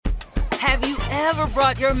Have you ever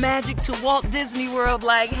brought your magic to Walt Disney World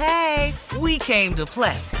like, hey, we came to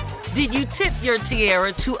play? Did you tip your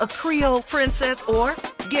tiara to a Creole princess or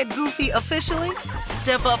get goofy officially?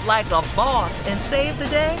 Step up like a boss and save the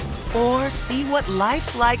day? Or see what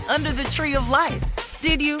life's like under the tree of life?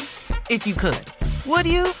 Did you? If you could. Would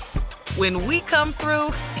you? When we come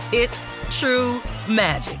through, it's true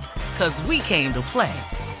magic. 'Cause we came to play.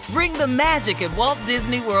 Bring the magic at Walt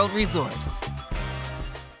Disney World Resort.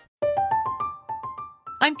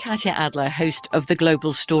 I'm Katya Adler, host of The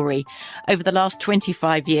Global Story. Over the last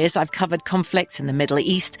 25 years, I've covered conflicts in the Middle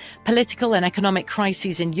East, political and economic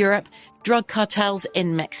crises in Europe, drug cartels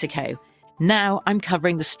in Mexico. Now I'm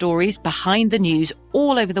covering the stories behind the news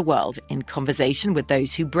all over the world in conversation with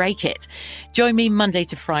those who break it. Join me Monday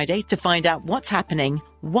to Friday to find out what's happening,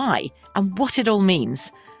 why, and what it all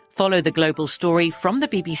means. Follow The Global Story from the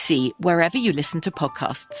BBC wherever you listen to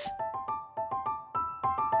podcasts.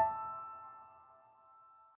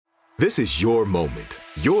 This is your moment,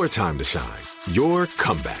 your time to shine, your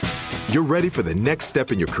comeback. You're ready for the next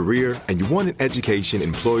step in your career, and you want an education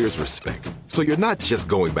employers respect. So you're not just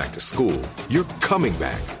going back to school, you're coming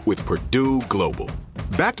back with Purdue Global.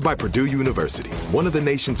 Backed by Purdue University, one of the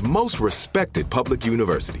nation's most respected public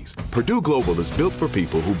universities, Purdue Global is built for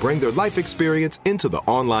people who bring their life experience into the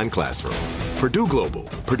online classroom. Purdue Global,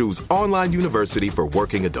 Purdue's online university for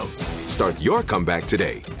working adults. Start your comeback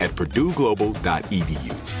today at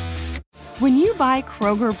purdueglobal.edu. When you buy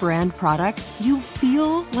Kroger brand products, you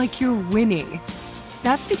feel like you're winning.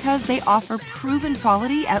 That's because they offer proven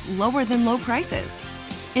quality at lower than low prices.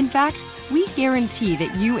 In fact, we guarantee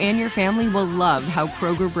that you and your family will love how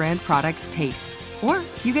Kroger brand products taste, or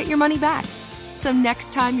you get your money back. So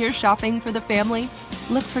next time you're shopping for the family,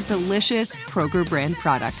 look for delicious Kroger brand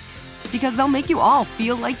products, because they'll make you all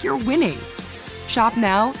feel like you're winning. Shop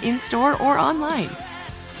now, in-store, or online.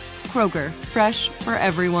 Kroger, fresh for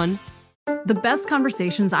everyone. The best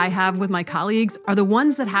conversations I have with my colleagues are the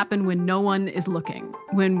ones that happen when no one is looking,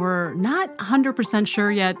 when we're not 100%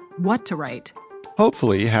 sure yet what to write.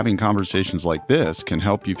 Hopefully, having conversations like this can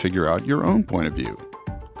help you figure out your own point of view.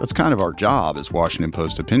 That's kind of our job as Washington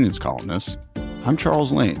Post opinions columnists. I'm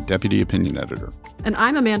Charles Lane, Deputy Opinion Editor. And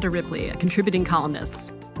I'm Amanda Ripley, a contributing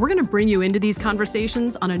columnist. We're going to bring you into these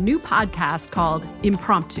conversations on a new podcast called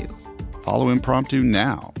Impromptu. Follow Impromptu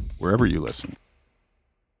now, wherever you listen.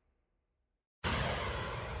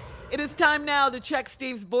 It is time now to check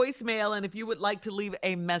Steve's voicemail, and if you would like to leave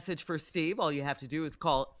a message for Steve, all you have to do is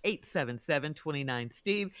call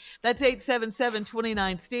 877-29-STEVE. That's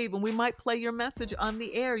 877-29-STEVE, and we might play your message on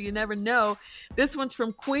the air. You never know. This one's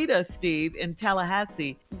from Quita, Steve, in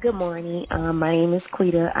Tallahassee. Good morning. My name is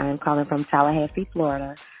Quita. I'm calling from Tallahassee,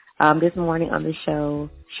 Florida. This morning on the show,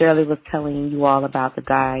 Shirley was telling you all about the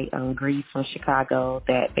guy, Grease from Chicago,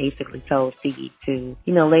 that basically told Steve to,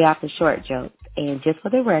 lay off the short jokes. And just for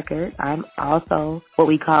the record, I'm also what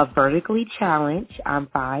we call vertically challenged. I'm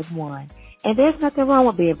 5'1". And there's nothing wrong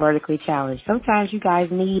with being vertically challenged. Sometimes you guys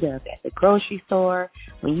need us at the grocery store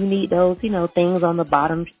when you need those, things on the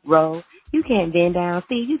bottom row. You can't bend down.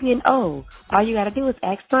 See, you're getting old. All you got to do is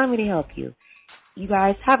ask for me to help you. You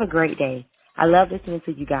guys have a great day. I love listening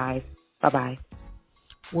to you guys. Bye-bye.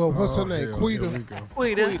 Well, what's her name? Quita.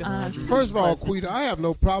 Quita. First of all, Quita, I have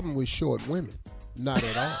no problem with short women. Not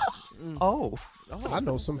at all. Oh. I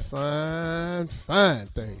know some fine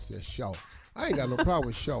things that's short. I ain't got no problem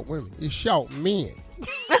with short women. It's short men.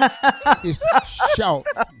 It's short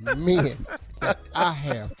men that I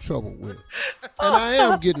have trouble with. And I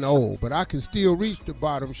am getting old, but I can still reach the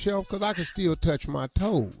bottom shelf because I can still touch my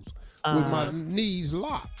toes with my knees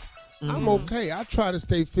locked. Mm-hmm. I'm okay. I try to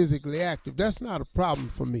stay physically active. That's not a problem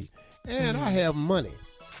for me. And I have money.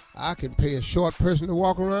 I can pay a short person to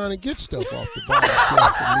walk around and get stuff off the bottom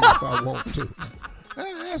shelf for me if I want to.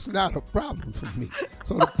 That's not a problem for me.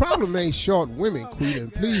 So the problem ain't short women, Quita.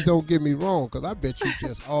 And please don't get me wrong, because I bet you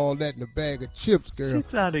just all that in a bag of chips, girl.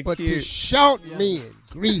 But cute. To short men,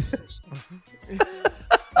 Grease,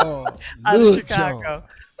 Lil Jon,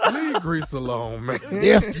 leave Grease alone, man.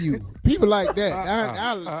 Nephew, people like that.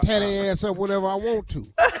 I'll tear their ass up whenever I want to.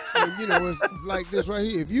 And it's like this right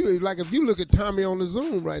here. If you look at Tommy on the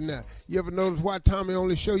Zoom right now, you ever notice why Tommy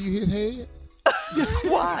only show you his head?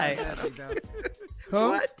 Why? Huh?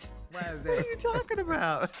 What? Why is that? What are you talking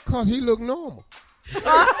about? Because he look normal.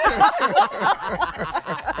 All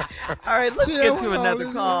right, let's get to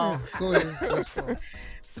another call. Go ahead.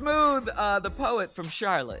 Smooth, the poet from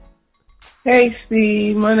Charlotte. Hey,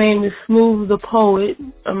 Steve. My name is Smooth the Poet.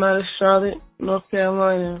 I'm out of Charlotte, North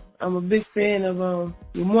Carolina. I'm a big fan of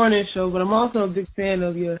your morning show, but I'm also a big fan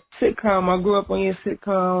of your sitcom. I grew up on your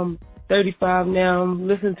sitcom 35 now. I'm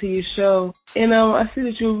listening to your show. And I see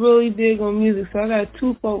that you're really big on music, so I got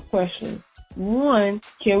 2 folk questions. One,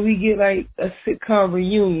 can we get like a sitcom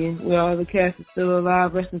reunion where all the cast is still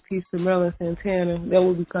alive? Rest in peace to Marilyn Santana. That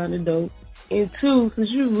would be kind of dope. And 2,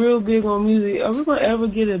 since you're real big on music, are we going to ever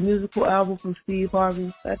get a musical album from Steve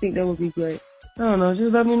Harvey? I think that would be great. I don't know.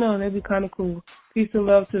 Just let me know. That'd be kind of cool. Peace and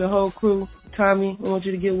love to the whole crew. Tommy, I want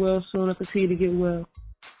you to get well soon. I continue to get well.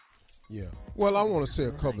 Yeah. Well, I want to say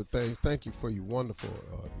a couple of things. Thank you for your wonderful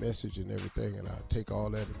message and everything, and I'll take all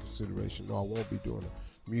that into consideration. No, I won't be doing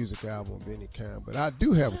a music album of any kind, but I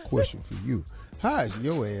do have a question for you. How is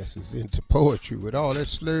your ass is into poetry with all that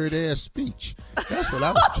slurred ass speech? That's what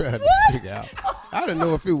I was trying to figure out. I didn't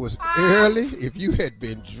know if it was early, if you had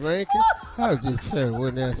been drinking. I was just trying to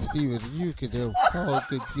wonder if Steven, you could Paul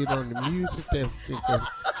could get on the music.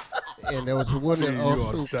 And there was one that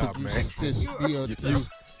also stop, could man. just be on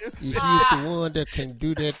he's the one that can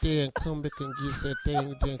do that there and come back and get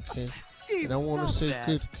that thing. And I want to say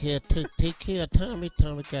good care. Take care of Tommy.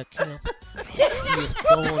 Tommy got cancer. He is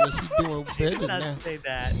going and he's doing better now. Say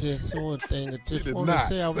that. Just one thing. I just did want to not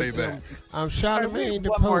say that. I'm Charlamagne the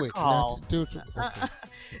One more poet. call.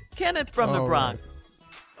 Kenneth from the Bronx.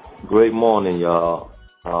 Great morning, y'all.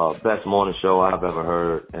 Best morning show I've ever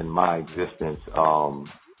heard in my existence.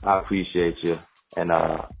 I appreciate you. And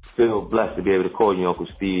I feel blessed to be able to call you Uncle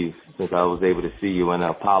Steve, since I was able to see you in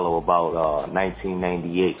Apollo about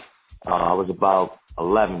 1998. I was about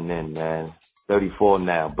 11 then, man. 34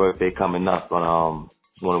 now. Birthday coming up. But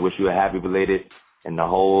just want to wish you a happy belated and the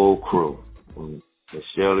whole crew. From Miss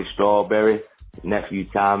Shirley Strawberry, nephew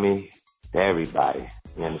Tommy, to everybody.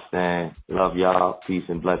 You understand? Love y'all. Peace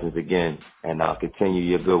and blessings again. And continue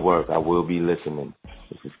your good work. I will be listening.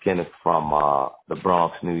 This is Kenneth from the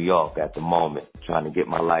Bronx, New York at the moment, trying to get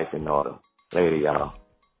my life in order. Later, y'all.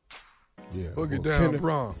 Yeah. Boogie down, Kenneth,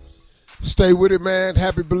 Bronx. Stay with it, man.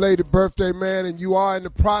 Happy belated birthday, man. And you are in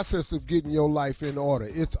the process of getting your life in order.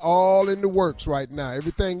 It's all in the works right now.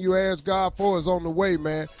 Everything you ask God for is on the way,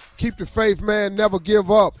 man. Keep the faith, man. Never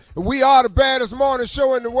give up. And we are the baddest morning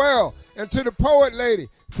show in the world. And to the poet lady,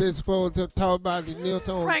 she's supposed to talk about the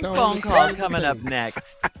Nilton. Prank phone call coming up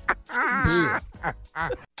next. Yeah.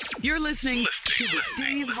 You're listening to the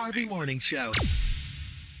Steve Harvey Morning Show.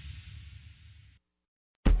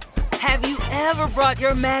 Have you ever brought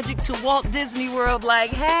your magic to Walt Disney World like,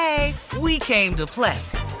 hey, we came to play?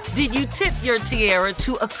 Did you tip your tiara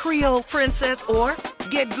to a Creole princess or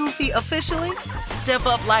get goofy officially? Step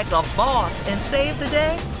up like a boss and save the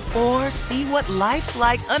day? Or see what life's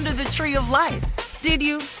like under the tree of life? Did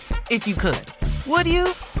you? If you could. Would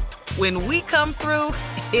you? When we come through,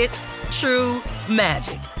 it's true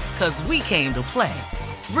magic. 'Cause we came to play.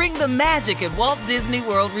 Bring the magic at Walt Disney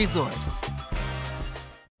World Resort.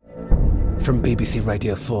 From BBC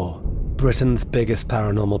Radio 4, Britain's biggest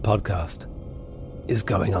paranormal podcast is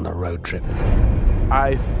going on a road trip.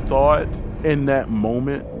 I thought in that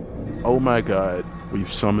moment, oh my God,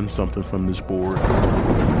 we've summoned something from this board.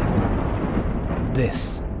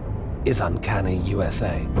 This is Uncanny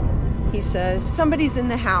USA. He says, somebody's in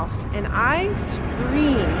the house, and I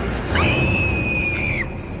screamed.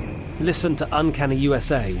 Listen to Uncanny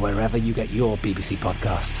USA wherever you get your BBC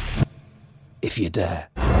podcasts, if you dare.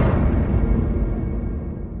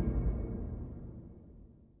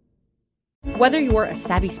 Whether you're a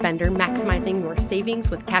savvy spender maximizing your savings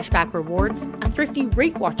with cashback rewards, a thrifty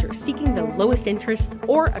rate watcher seeking the lowest interest,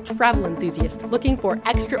 or a travel enthusiast looking for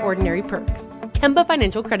extraordinary perks, Kemba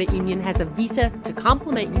Financial Credit Union has a visa to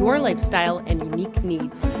complement your lifestyle and unique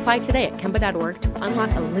needs. Apply today at Kemba.org to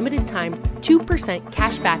unlock a limited-time 2%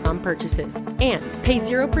 cash back on purchases and pay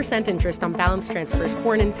 0% interest on balance transfers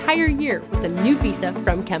for an entire year with a new visa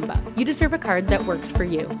from Kemba. You deserve a card that works for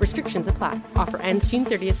you. Restrictions apply. Offer ends June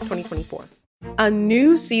 30th, 2024. A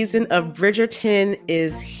new season of Bridgerton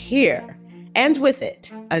is here. And with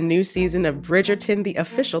it, a new season of Bridgerton, the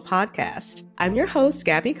official podcast. I'm your host,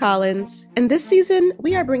 Gabby Collins, and this season,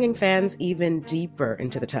 we are bringing fans even deeper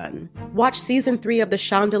into the ton. Watch season 3 of the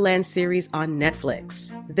Shondaland series on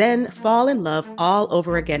Netflix. Then fall in love all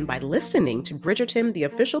over again by listening to Bridgerton, the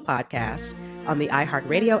official podcast, on the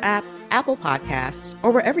iHeartRadio app, Apple Podcasts,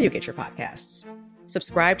 or wherever you get your podcasts.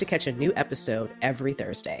 Subscribe to catch a new episode every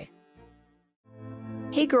Thursday.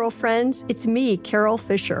 Hey girlfriends, it's me, Carol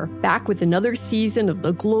Fisher, back with another season of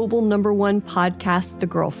the global #1 podcast, The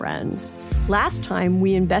Girlfriends. Last time,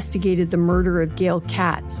 we investigated the murder of Gail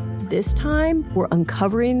Katz. This time, we're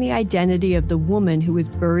uncovering the identity of the woman who was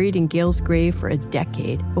buried in Gail's grave for a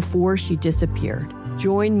decade before she disappeared.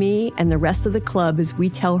 Join me and the rest of the club as we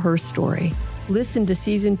tell her story. Listen to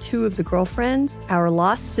Season 2 of The Girlfriends, Our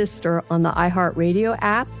Lost Sister on the iHeartRadio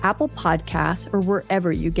app, Apple Podcasts, or wherever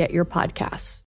you get your podcasts.